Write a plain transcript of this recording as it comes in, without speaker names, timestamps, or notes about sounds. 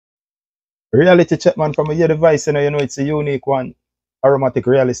Reality check, man, from your device, you know it's a unique one. Aromatic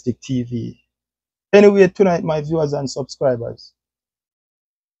Realistic TV. Anyway, tonight, my viewers and subscribers,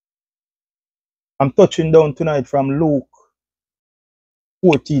 I'm touching down tonight from Luke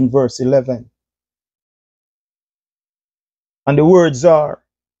 14, verse 11. And the words are,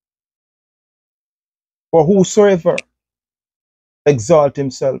 for whosoever exalt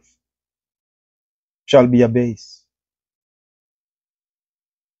himself shall be abased,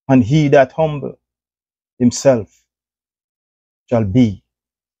 and he that humble himself shall be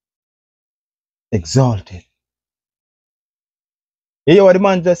exalted. You hear what the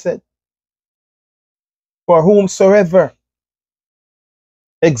man just said? For whomsoever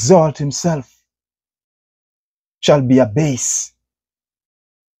exalt himself shall be abased,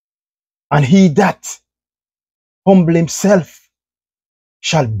 and he that humble himself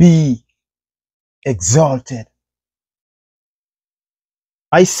shall be exalted.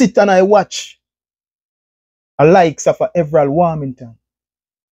 I sit and I watch the likes of Everal Warmington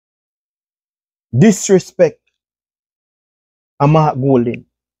disrespect a Mark Golding.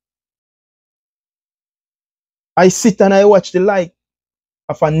 I sit and I watch the like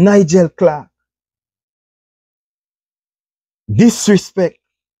of a Nigel Clark disrespect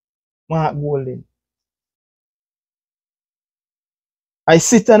Mark Golding. I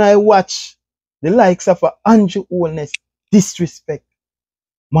sit and I watch the likes of a Andrew Holness disrespect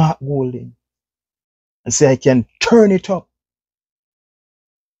Mark Golding and say I can turn it up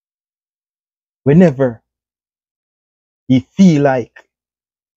whenever he feel like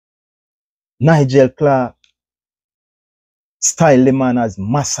Nigel Clark style the man as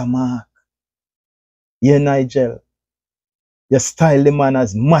Massa Mark. Yeah, Nigel, you style the man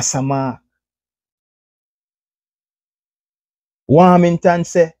as Massa Mark. Warmington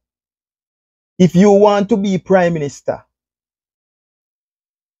say, if you want to be Prime Minister,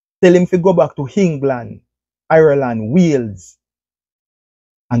 tell him to go back to England, Ireland, Wales,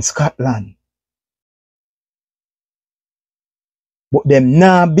 and Scotland. But them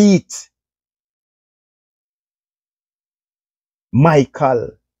nah beat Michael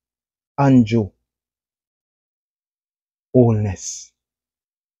Andrew Holness.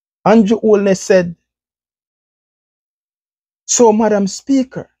 Andrew Holness said, so Madam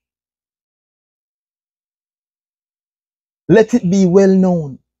Speaker, let it be well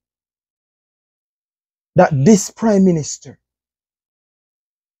known that this Prime Minister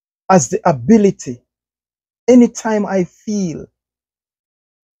has the ability, anytime I feel,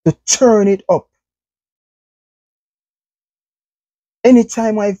 to turn it up.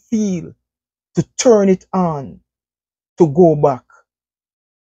 Anytime I feel to turn it on, to go back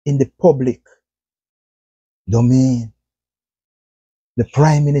in the public domain. The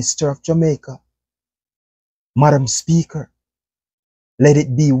Prime Minister of Jamaica, Madam Speaker, let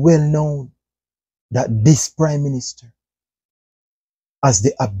it be well known that this Prime Minister has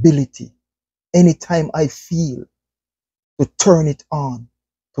the ability, anytime I feel, to turn it on,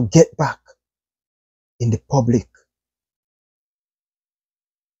 to get back in the public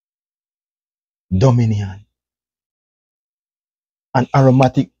dominion. And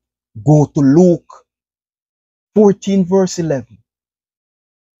Aromatic, go to Luke 14 verse 11.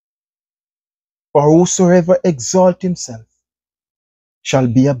 For whosoever exalt himself shall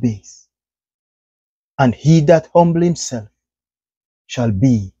be abased, and he that humble himself shall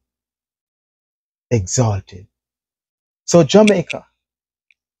be exalted. So Jamaica,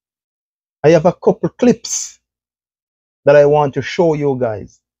 I have a couple clips that I want to show you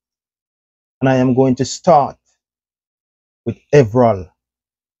guys. And I am going to start with Everal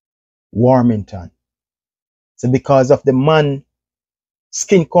Warmington. So because of the man's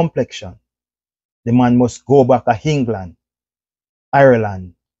skin complexion, the man must go back to England,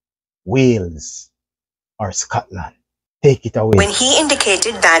 Ireland, Wales, or Scotland. Take it away. When he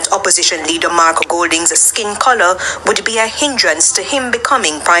indicated that opposition leader Mark Golding's skin color would be a hindrance to him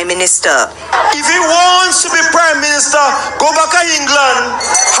becoming Prime Minister. If he wants to be Prime Minister, go back to England,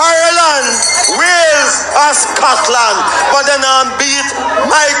 Ireland, Wales, or Scotland. But then beat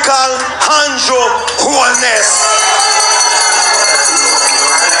Michael Andrew Holness.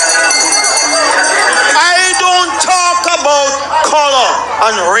 I don't talk about color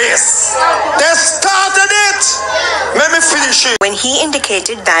and race. They started it. Let me finish it. When he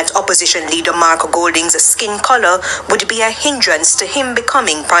indicated that opposition leader Mark Golding's skin color would be a hindrance to him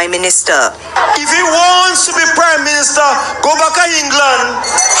becoming Prime Minister. If he wants to be Prime Minister, go back to England,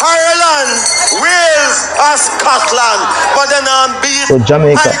 Ireland, Wales, or Scotland. But then beat So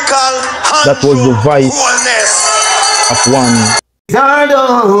Jamaica, Michael that was the voice of one. These are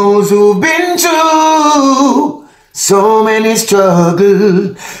those who've been true. So many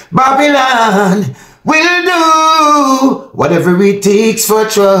struggle. Babylon will do whatever it takes for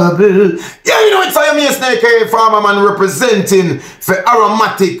trouble. Yeah, you know it's I am a Snake Hair Farmer Man representing for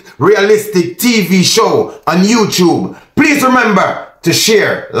Aromatic Realistic TV show on YouTube. Please remember to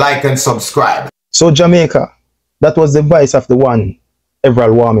share, like, and subscribe. So Jamaica, that was the voice of the one,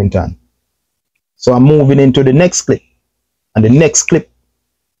 Everald Warmington. So I'm moving into the next clip. And the next clip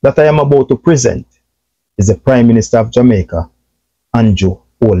that I am about to present is the Prime Minister of Jamaica, Andrew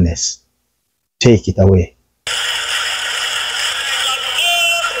Holness. Take it away.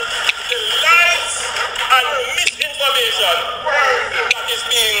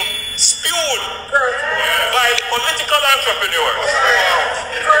 Political entrepreneurs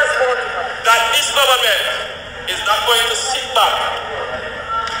that this government is not going to sit back.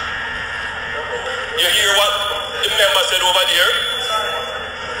 You hear what the member said over there?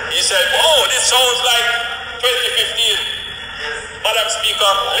 He said, oh, this sounds like 2015. Madam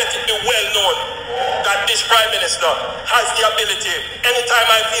Speaker, let it be well known that this Prime Minister has the ability, anytime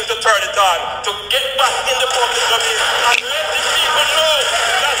I feel to turn it on, to get back in the public domain and let the people know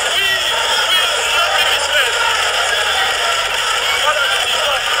that we will not be misled. Madam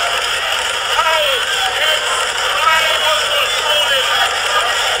Speaker, I was not schooling.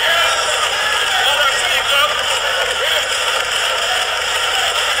 Madam Speaker,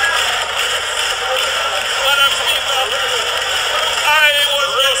 Madam Speaker, I was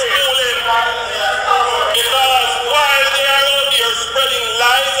just schooling because while they are out here spreading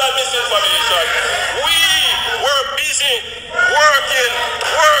lies and misinformation, we were busy working.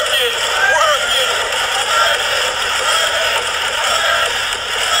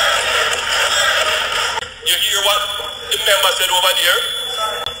 You hear what the member said over there?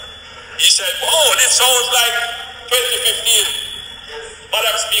 He said, oh, this sounds like 2015.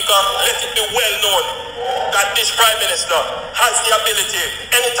 Madam Speaker, let it be well known that this Prime Minister has the ability,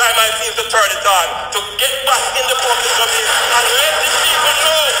 anytime I feel to turn it on, to get back in the public domain and let the people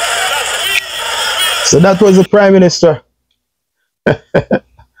know that we will. So that was the Prime Minister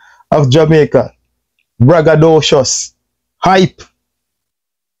of Jamaica. Braggadocious. Hype.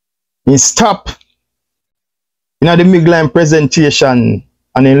 He stopped in the midline presentation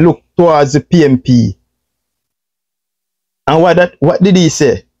and he looked towards the PMP. And what did he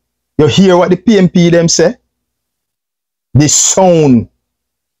say? You hear what the PMP them say? This sound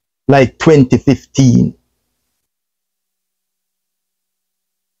like 2015.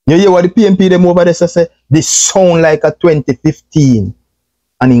 You hear what the PMP them over there say? This sound like a 2015.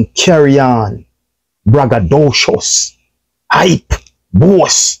 And in carry on. Braggadocious. Hype.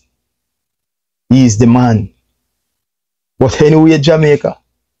 Boss. He is the man. But anyway, Jamaica,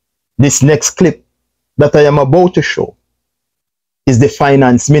 this next clip that I am about to show is the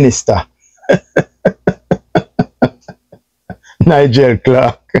Finance Minister, Nigel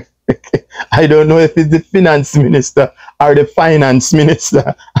Clark. I don't know if it's the Finance Minister or the Finance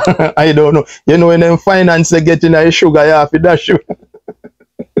Minister. I don't know. You know, when them finance they get in a sugar, you have to dash you.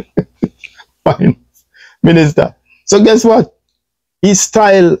 Finance Minister. So guess what? He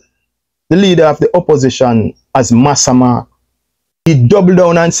styled the leader of the opposition as Massama. He doubled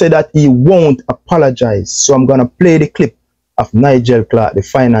down and said that he won't apologize. So I'm going to play the clip of Nigel Clark, the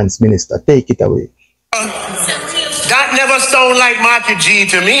Finance Minister. Take it away. That never sound like Marky G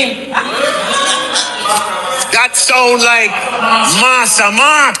to me. That sound like Massa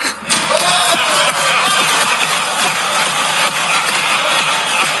Mark.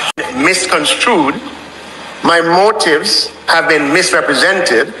 Misconstrued, my motives have been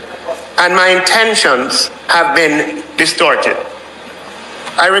misrepresented, and my intentions have been distorted.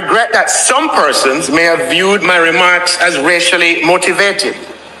 I regret that some persons may have viewed my remarks as racially motivated.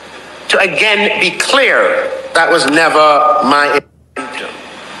 To again be clear, that was never my intention.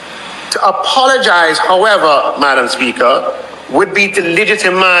 To apologize, however, Madam Speaker, would be to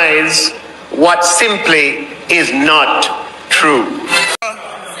legitimize what simply is not true.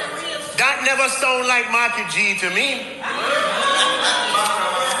 That never sound like Marky G to me.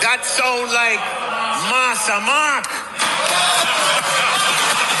 That sound like Massa Mark.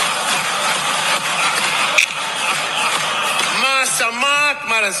 Massa Mark,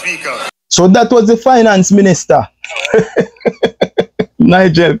 Madam Speaker. So that was the Finance Minister,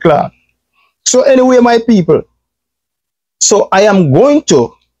 Nigel Clark. So anyway, my people, so I am going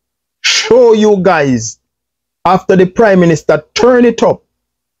to show you guys after the Prime Minister turn it up.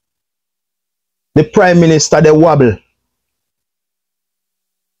 The Prime Minister, they wobble.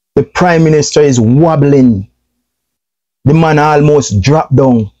 The Prime Minister is wobbling. The man almost dropped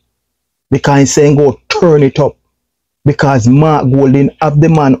down because he's saying go turn it up. Because Mark Golding have the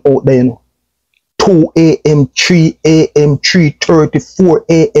man out there, you know. 2 a.m., 3 a.m., 3:30, 4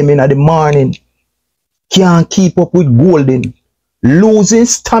 a.m. in the morning. Can't keep up with Golden. Losing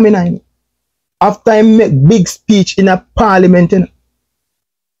stamina. After I make big speech in a parliament,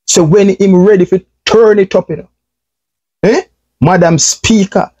 so when him ready for turn it up, Madam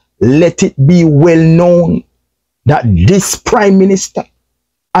Speaker, let it be well known that this Prime Minister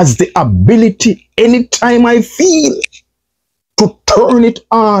has the ability anytime I feel to turn it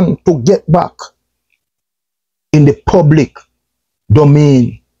on to get back in the public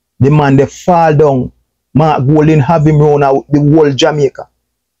domain. The man they fall down. Mark Golden have him run out the whole Jamaica.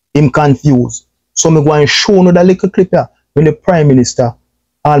 Him confused. So me go and show you that little clip here when the Prime Minister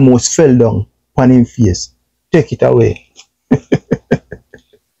almost fell down on him face. Take it away.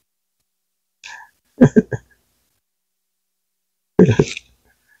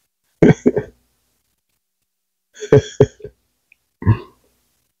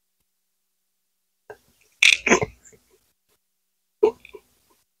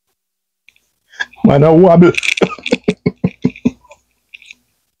 Man, I wobble.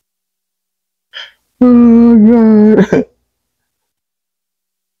 Oh, God.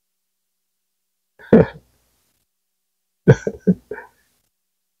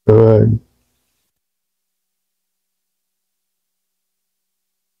 God.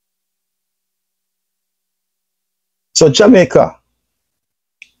 So Jamaica,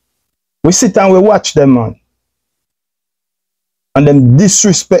 we sit and we watch them, man. And them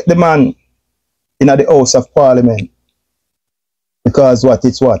disrespect the man in the House of Parliament. Because what?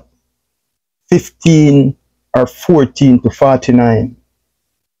 It's what? 15 or 14 to 49.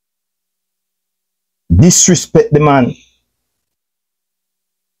 Disrespect the man.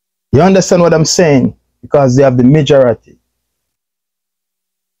 You understand what I'm saying? Because they have the majority.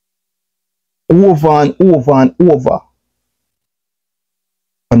 Over and over and over.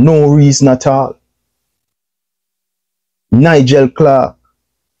 For no reason at all. Nigel Clark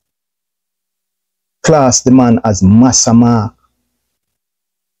classed the man as Massa Mark.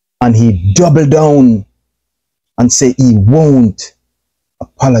 And he doubled down and said he won't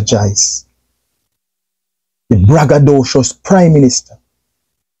apologize. The braggadocious Prime Minister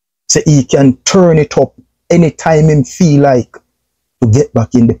said he can turn it up anytime he feel like to get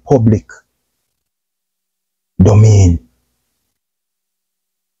back in the public domain.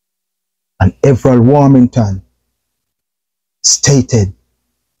 And Everald Warmington stated,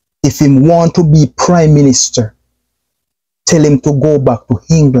 if he want to be Prime Minister, tell him to go back to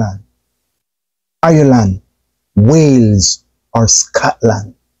England, Ireland, Wales, or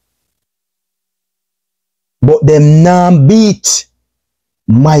Scotland. But them now beat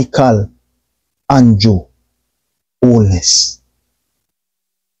Michael Andrew Holness.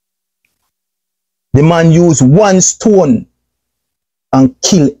 The man used one stone and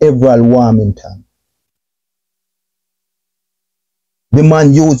kill Everald Warmington. The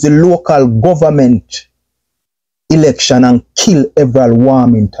man used the local government election and kill Everald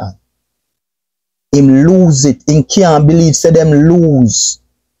Warmington. Him lose it. Him can't believe say them lose.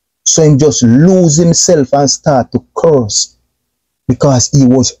 So him just lose himself and start to curse because he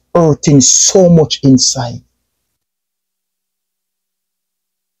was hurting so much inside.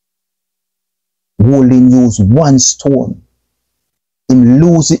 Golden use one stone. Him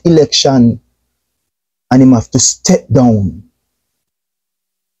lose the election and him have to step down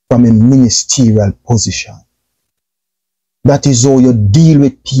from a ministerial position. That is how you deal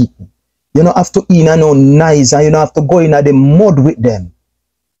with people. You don't have to in and out nice, and you don't have to go in at the mud with them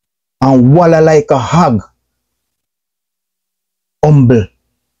and wallow like a hog. Humble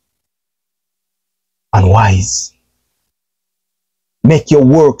and wise. Make your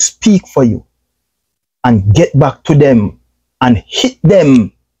work speak for you and get back to them and hit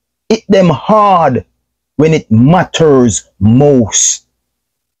them hard when it matters most.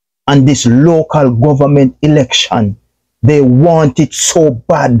 And this local government election, they want it so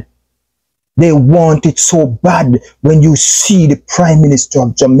bad. They want it so bad when you see the Prime Minister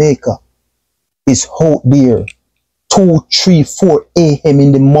of Jamaica is out there 2, 3, 4 a.m.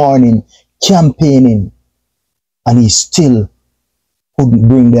 in the morning campaigning, and he still couldn't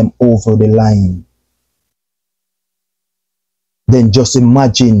bring them over the line. Then just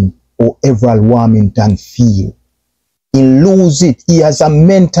imagine how Everald Warmington feel. He lose it. He has a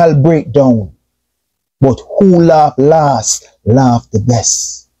mental breakdown. But who laugh last, laugh the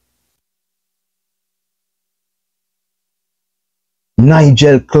best.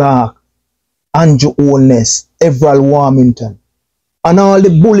 Nigel Clark, Andrew Holness, Everald Warmington, and all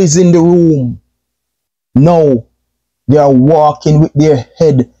the bullies in the room. Now they are walking with their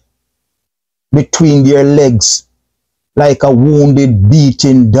head between their legs like a wounded,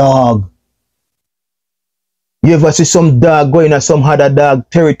 beaten dog. You ever see some dog going at some other dog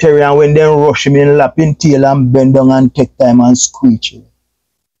territory and when they rush him in lap in tail and bend down and take time and screech him?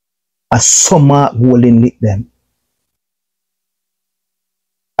 A summer golden lick them.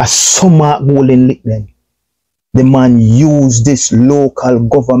 A summer golden lick them. The man used this local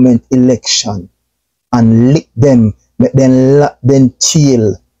government election and lick them, make them lap them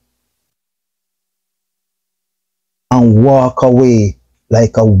tail and walk away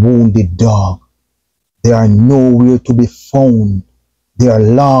like a wounded dog. They are nowhere to be found. They are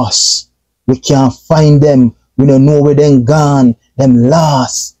lost. We can't find them. We don't know where they're gone. Them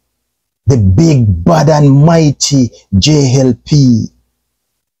lost. The big, bad and mighty JLP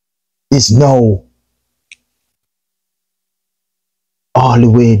is now all the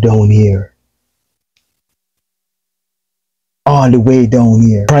way down here. All the way down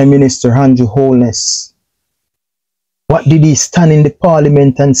here. Prime Minister Andrew Holness. What did he stand in the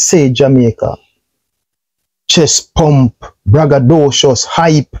parliament and say, Jamaica? Chest pump, braggadocious,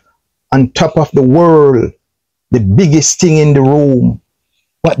 hype, on top of the world, the biggest thing in the room.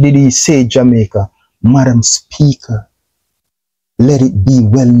 What did he say, Jamaica? Madam Speaker, let it be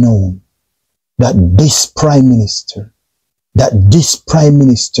well known that this Prime Minister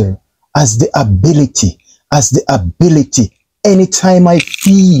has the ability, anytime I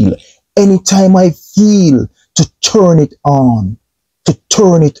feel to turn it on, to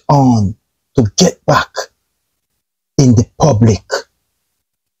get back in the public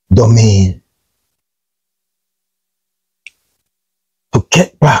domain. To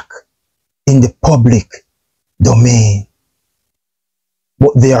get back in the public domain.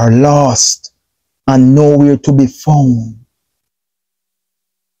 But they are lost and nowhere to be found.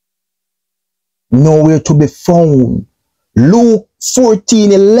 Nowhere to be found. Luke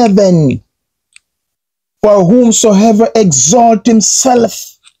 14:11. For whomsoever exalt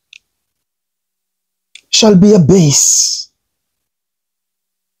himself shall be abased,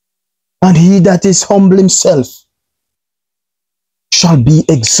 and he that is humble himself shall be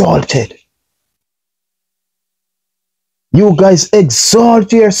exalted. You guys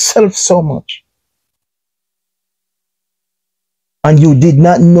exalt yourself so much, and you did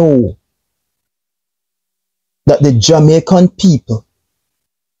not know that the Jamaican people,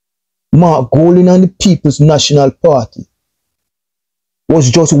 Mark Golding and the People's National Party, was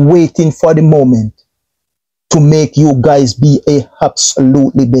just waiting for the moment to make you guys be a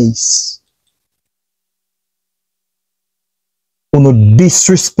absolutely base. You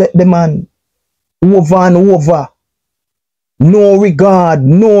disrespect the man over and over. No regard,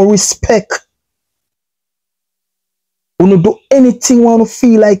 no respect. You do anything you want to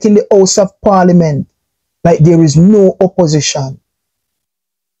feel like in the House of Parliament, like there is no opposition.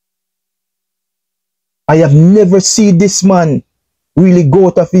 I have never seen this man really go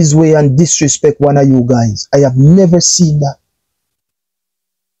out of his way and disrespect one of you guys. I have never seen that.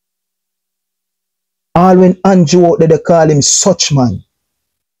 All when Andrew out there, they call him such man,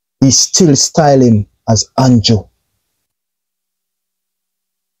 he still style him as Andrew.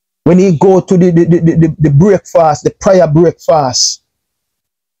 When he go to the breakfast, the prayer breakfast,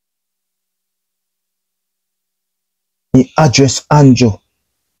 he address Andrew.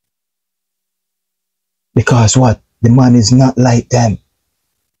 Because what? The man is not like them.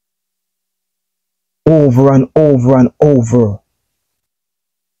 Over and over and over.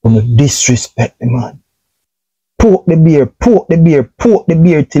 Don't disrespect the man. Poke the beer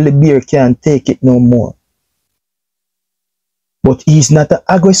till the beer can't take it no more. But he's not an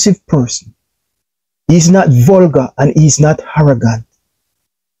aggressive person. He's not vulgar and he's not arrogant.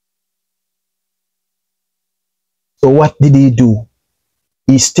 So what did he do?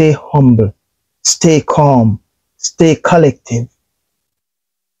 He stay humble, stay calm, stay collective,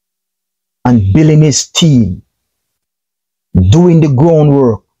 and building his team, doing the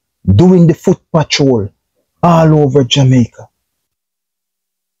groundwork, doing the foot patrol all over Jamaica.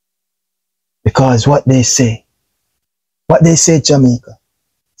 Because what they say, Jamaica,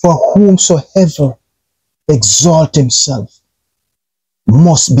 for whomsoever exalt himself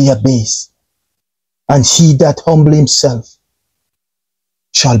must be abased, and he that humble himself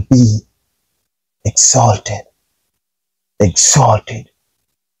shall be exalted. Exalted.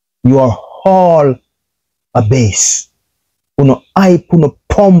 You are all abased. Uno hype, uno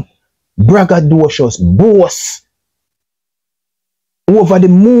pump, braggadocious, boast, over the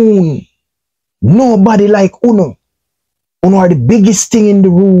moon. Nobody like Uno. Uno are the biggest thing in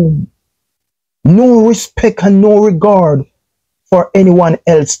the room. No respect and no regard for anyone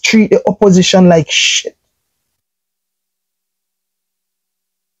else. Treat the opposition like shit.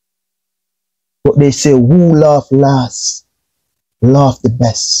 But they say, who laugh last, laugh the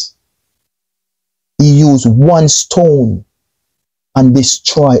best. He used one stone and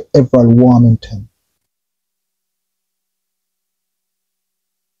destroyed Everett Warmington.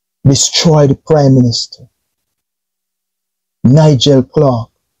 Destroy the Prime Minister, Nigel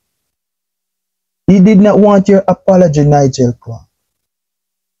Clark. He did not want your apology, Nigel Clark.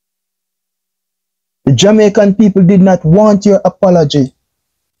 The Jamaican people did not want your apology,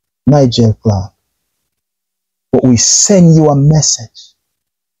 Nigel Clark. But we send you a message.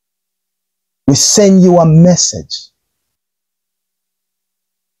 We send you a message.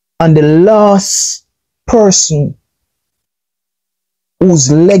 And the last person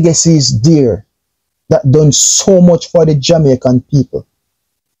whose legacy is dear, that done so much for the Jamaican people,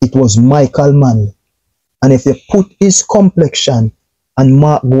 it was Michael Manley. And if you put his complexion and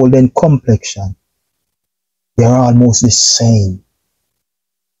Mark Golden complexion, they're almost the same.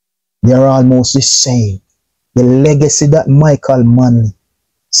 They're almost the same. The legacy that Michael Manley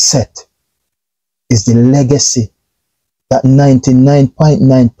set is the legacy that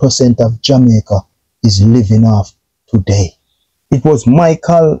 99.9% of Jamaica is living off today. It was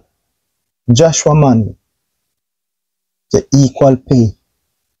Michael Joshua Manley, the equal pay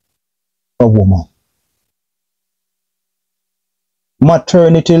for woman.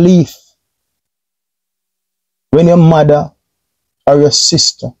 Maternity leave. When your mother or your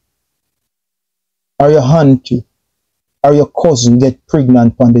sister or your auntie or your cousin get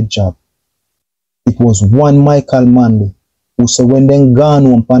pregnant on the job, it was one Michael Manley who said when they gone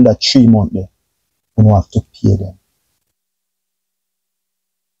home on that 3 months there, you don't have to pay them.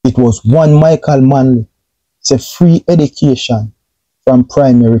 It was one Michael Manley say free education from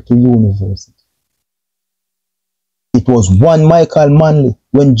primary to university. It was one Michael Manley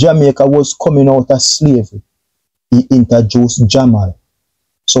when Jamaica was coming out of slavery. He introduced Jamal.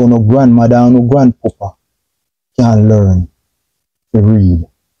 So no grandmother and no grandpapa can learn to read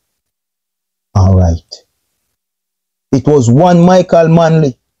and write. It was one Michael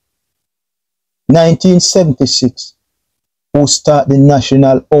Manley, 1976, who started the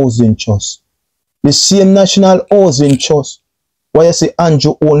National Housing Trust. The same National Housing Trust where you see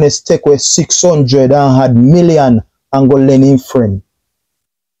Andrew Holness take away 600 and had million and go lend him friend.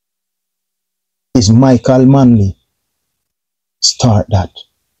 Is Michael Manley start that.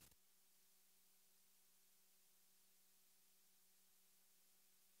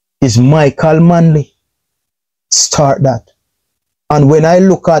 Is Michael Manley start that. And when I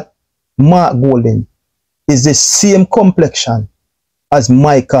look at Mark Golden, is the same complexion as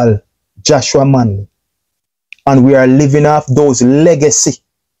Michael Joshua Manley. And we are living off those legacy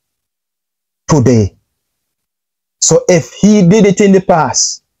today. So if he did it in the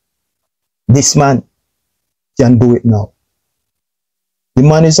past, this man can do it now. The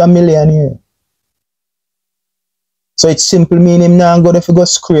man is a millionaire. So it simply means him now go to go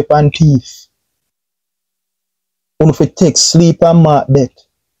scrape and thief. Or if it take sleep and mark debt.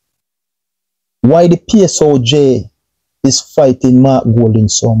 Why the PSOJ is fighting Mark Golden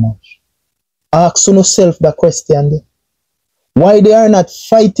so much? Ask yourself that question there. Why they are not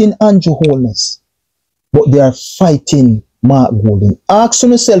fighting Andrew Holness, but they are fighting Mark Golden? Ask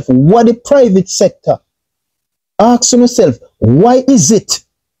yourself what the private sector. Ask yourself why is it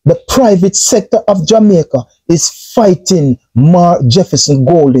the private sector of Jamaica is fighting Mark Jefferson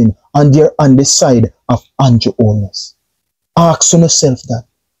Golden and they're on the side of Andrew Holness? Ask yourself that.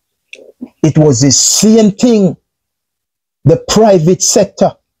 It was the same thing the private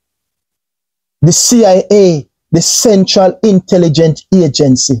sector, the CIA, the Central Intelligence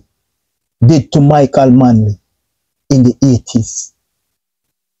Agency, did to Michael Manley in the 80s.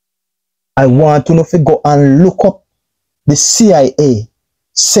 I want to know if you go and look up the CIA,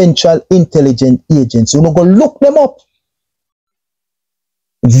 Central Intelligence Agency. You know, go look them up.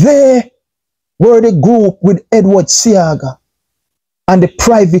 They were the group with Edward Seaga and the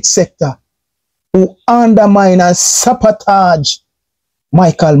private sector who undermine and sabotage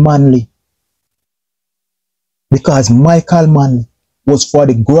Michael Manley. Because Michael Manley was for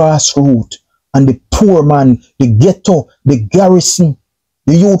the grassroots and the poor man, the ghetto, the garrison,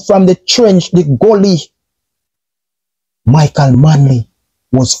 the youth from the trench, the gully. Michael Manley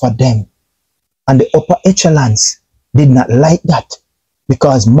was for them. And the upper echelons did not like that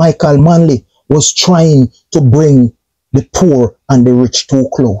because Michael Manley was trying to bring the poor and the rich too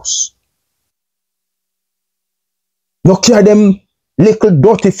close. Look at them little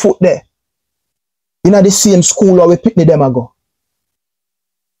dirty foot there. In the same school where we picnic them ago.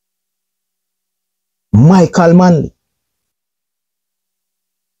 Michael Manley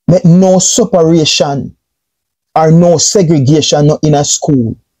make no separation or no segregation no in a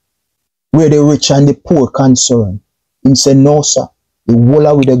school where the rich and the poor concerned. He said, no, sir. The whole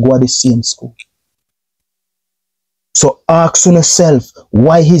of we go to the same school. Ask yourself,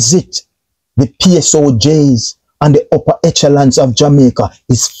 why is it the PSOJs and the upper echelons of Jamaica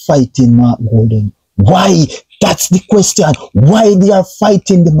is fighting Mark Golding? Why? That's the question. Why they are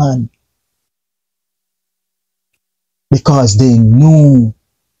fighting the man? Because they know.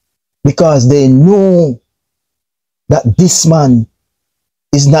 Because they know that this man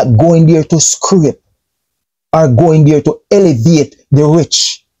is not going there to scrape or going there to elevate the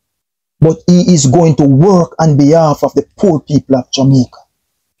rich, but he is going to work on behalf of the poor people of Jamaica.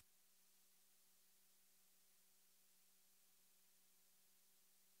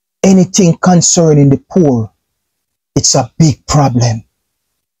 Anything concerning the poor, it's a big problem.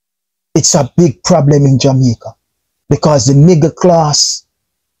 It's a big problem in Jamaica because the middle class,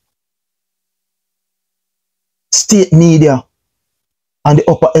 state media, and the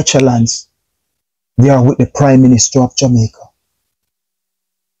upper echelons, they are with the Prime Minister of Jamaica.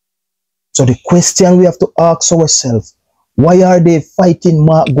 So the question we have to ask ourselves, why are they fighting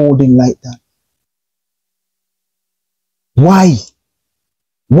Mark Golding like that? Why?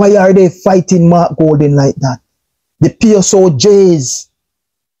 Why are they fighting Mark Golding like that? The PSOJs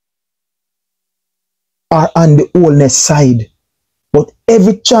are on the oldness side. But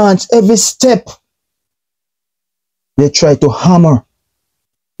every chance, every step, they try to hammer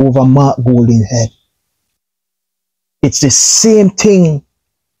over Mark Golding's head. It's the same thing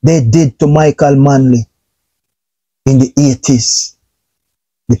they did to Michael Manley in the 80s.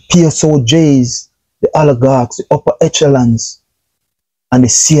 The PSOJs, the oligarchs, the upper echelons, and the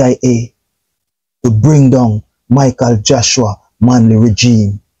CIA to bring down Michael Joshua Manley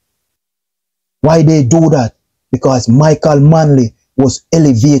regime. Why they do that? Because Michael Manley was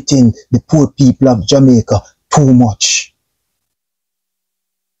elevating the poor people of Jamaica too much.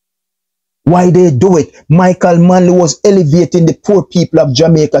 Why they do it? Michael Manley was elevating the poor people of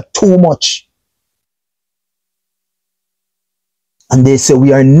Jamaica too much. And they say,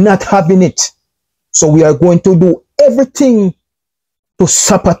 we are not having it. So we are going to do everything to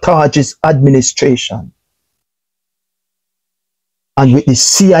sabotage his administration. And with the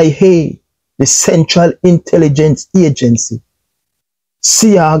CIA, the Central Intelligence Agency,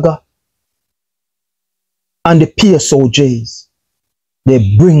 SIAGA, and the PSOJs,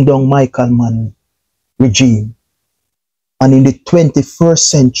 they bring down Michael Manley regime. And in the 21st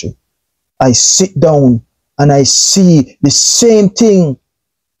century, I sit down and I see the same thing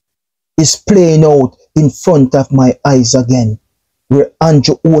is playing out in front of my eyes again, where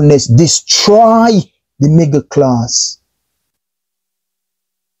Andrew Holness destroy the middle class.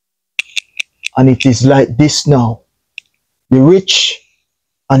 And it is like this now, the rich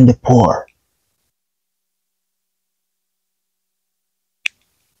and the poor.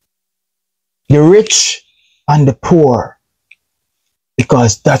 The rich and the poor,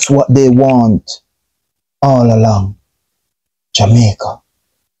 because that's what they want all along Jamaica.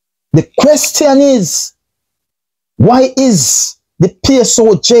 The question is, why is the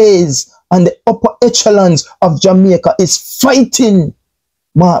PSOJs and the upper echelons of Jamaica is fighting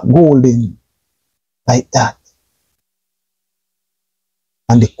Mark Golding like that?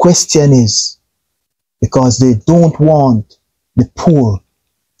 And the question is, because they don't want the poor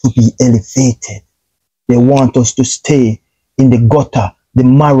to be elevated. They want us to stay in the gutter, the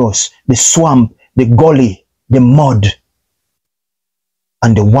marrows, the swamp, the gully, the mud.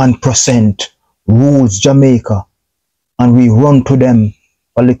 And the 1% rules Jamaica. And we run to them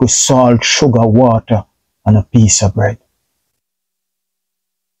for a little salt, sugar, water, and a piece of bread.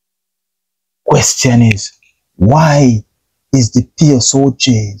 Question is, why is the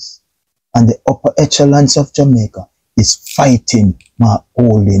PSOJs and the upper echelons of Jamaica is fighting Mark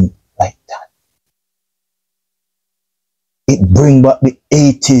Golding like that? It brings back the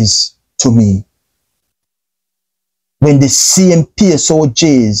 80s to me, when the same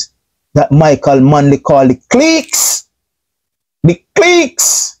PSOJs that Michael Manley called the cliques,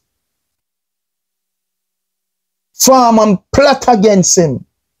 farm and plot against him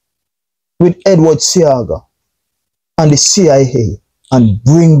with Edward Siaga and the CIA and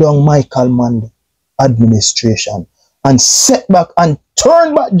bring down Michael Manley administration and set back and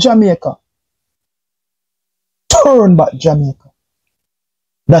turn back Jamaica. Turn back Jamaica.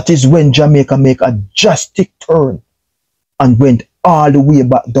 That is when Jamaica make a drastic turn and went all the way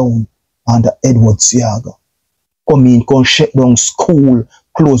back down under Edward Siaga. Come in, come shut down school,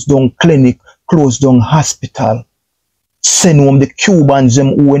 close down clinic, close down hospital. Send home the Cubans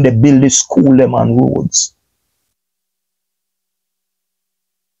them who when they build the school them and roads.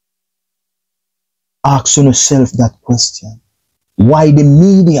 Ask yourself that question. Why the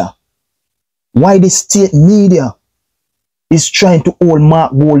media, why the state media is trying to hold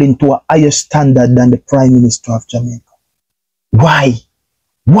Mark Golding to a higher standard than the Prime Minister of Jamaica? Why?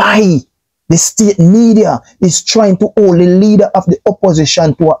 Why? The state media is trying to hold the leader of the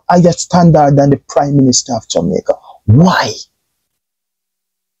opposition to a higher standard than the Prime Minister of Jamaica. Why?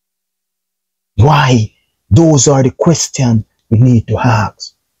 Why? Those are the questions we need to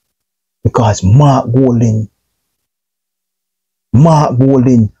ask. Because Mark Golding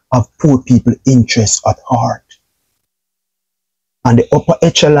have poor people interests at heart. And the upper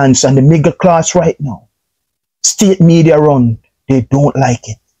echelons and the middle class right now, state media run, they don't like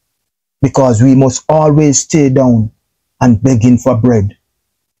it. Because we must always stay down and begging for bread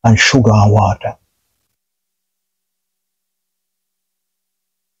and sugar and water.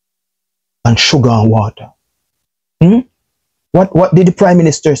 And sugar and water. What did the Prime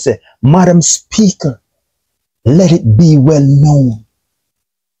Minister say? Madam Speaker, let it be well known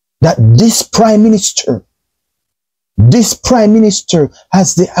that this Prime Minister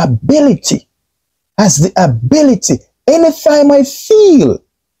has the ability, anytime I feel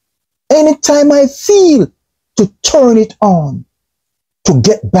to turn it on, to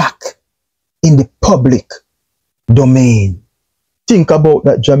get back in the public domain. Think about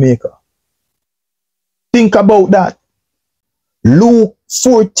that, Jamaica. Think about that. Luke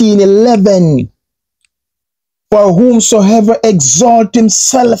 14:11. For whomsoever exalt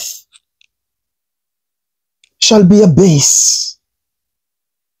himself shall be abased,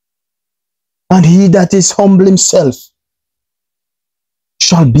 and he that is humble himself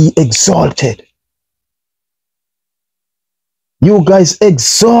shall be exalted. You guys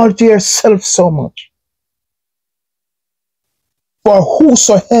exalt yourself so much. For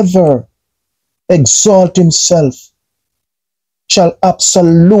whosoever exalt himself shall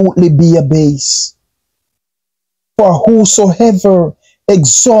absolutely be abased. For whosoever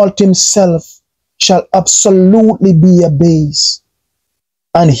exalt himself shall absolutely be abased,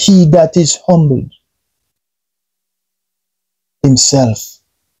 and he that is humbled himself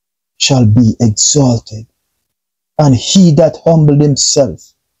shall be exalted, and he that humbled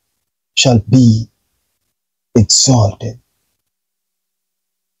himself shall be exalted.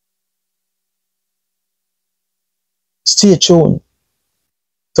 Stay tuned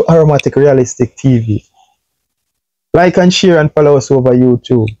to Aromatic Realistic TV. Like and share and follow us over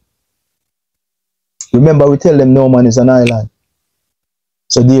YouTube. Remember, we tell them no man is an island.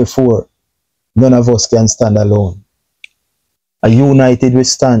 So therefore, none of us can stand alone. Are united we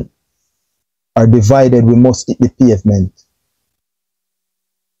stand, or divided we must hit the pavement.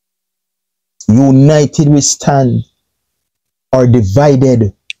 United we stand, or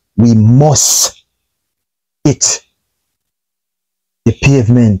divided we must hit the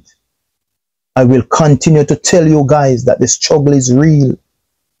pavement. I will continue to tell you guys that the struggle is real.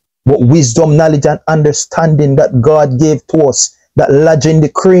 But wisdom, knowledge, and understanding that God gave to us, that lodge in the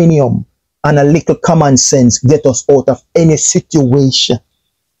cranium, and a little common sense get us out of any situation.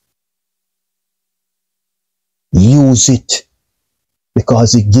 Use it,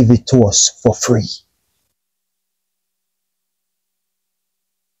 because He give it to us for free.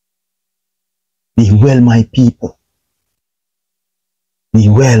 Be well, my people. Be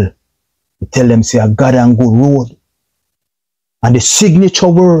well. We tell them, say, I got and go road. And the signature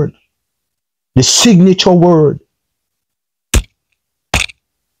word,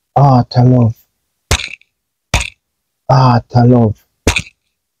 art to love, art to love,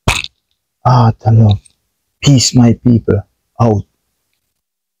 art to love. Peace, my people, out.